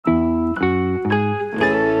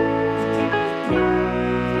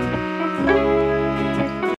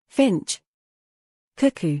finch,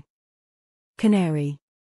 cuckoo, canary,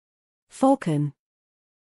 falcon,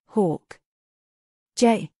 hawk,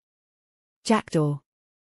 jay, jackdaw,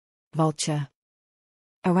 vulture,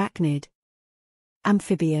 arachnid,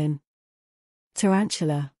 amphibian,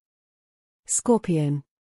 tarantula, scorpion,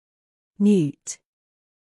 newt,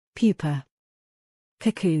 pupa,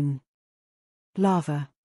 cocoon, larva,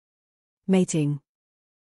 mating,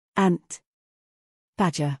 ant,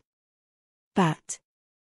 badger, bat,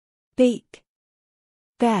 beak,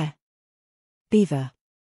 bear, beaver,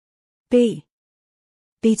 bee,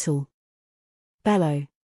 beetle, bellow,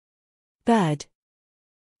 bird,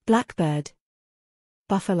 blackbird,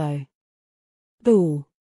 buffalo, bull,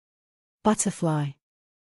 butterfly,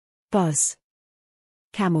 buzz,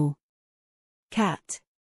 camel, cat,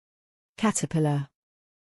 caterpillar,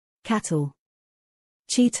 cattle,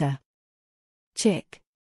 cheetah, chick,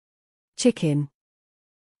 chicken,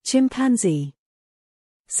 chimpanzee,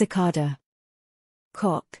 cicada,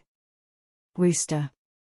 cock, rooster,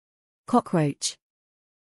 cockroach,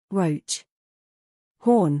 roach,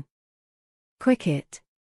 horn, cricket,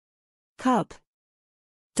 cub,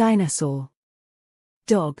 dinosaur,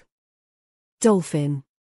 dog, dolphin,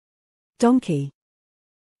 donkey,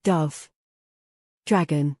 dove,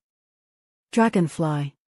 dragon,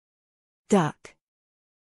 dragonfly, duck,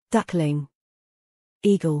 duckling,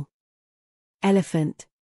 eagle, elephant,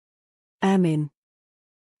 ermine,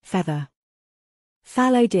 feather,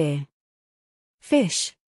 fallow deer,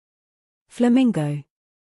 fish, flamingo,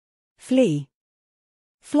 flea,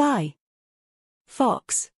 fly,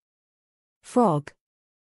 fox, frog,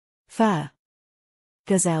 fur,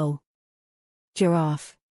 gazelle,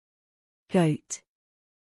 giraffe, goat,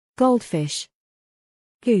 goldfish,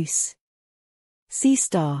 goose, sea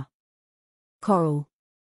star, coral,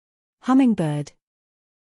 hummingbird,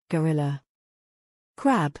 gorilla,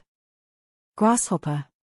 crab, grasshopper,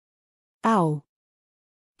 owl,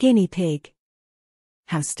 guinea pig,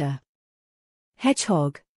 hamster,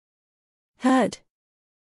 hedgehog, herd,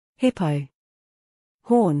 hippo,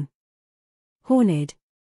 horn, horned,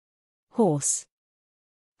 horse,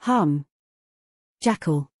 hum,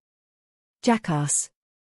 jackal, jackass,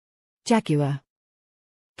 jaguar,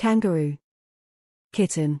 kangaroo,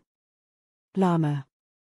 kitten, llama,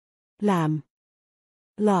 lamb,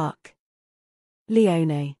 lark,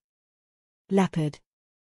 leone, leopard,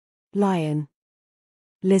 lion,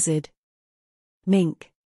 lizard, mink,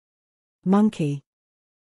 monkey,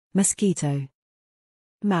 mosquito,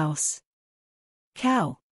 mouse,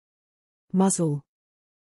 cow, muzzle,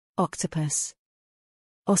 octopus,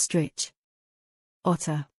 ostrich,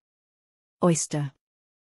 otter, oyster,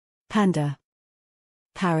 panda,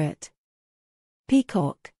 parrot,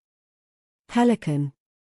 peacock, pelican,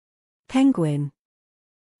 penguin,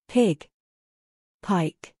 pig,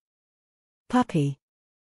 pike, puppy,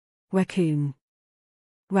 raccoon,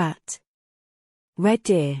 rat, red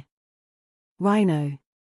deer, rhino,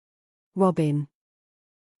 robin,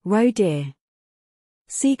 roe deer,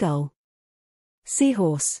 seagull,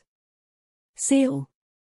 seahorse, seal,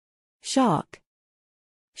 shark,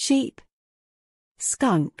 sheep,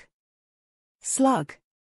 skunk, slug,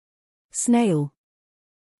 snail,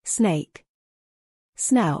 snake,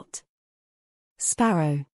 snout,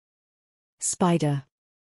 sparrow, spider,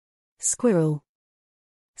 squirrel,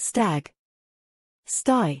 stag,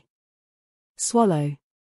 sty, swallow,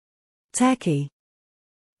 turkey,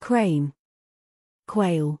 crane,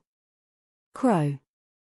 quail, crow,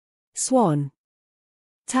 swan,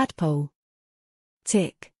 tadpole,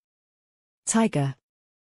 tick, tiger,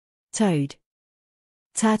 toad,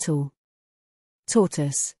 turtle,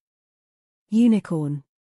 tortoise, unicorn,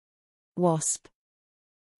 wasp,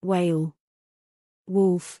 whale,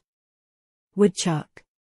 wolf, woodchuck,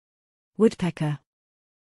 woodpecker,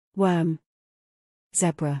 worm,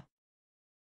 zebra.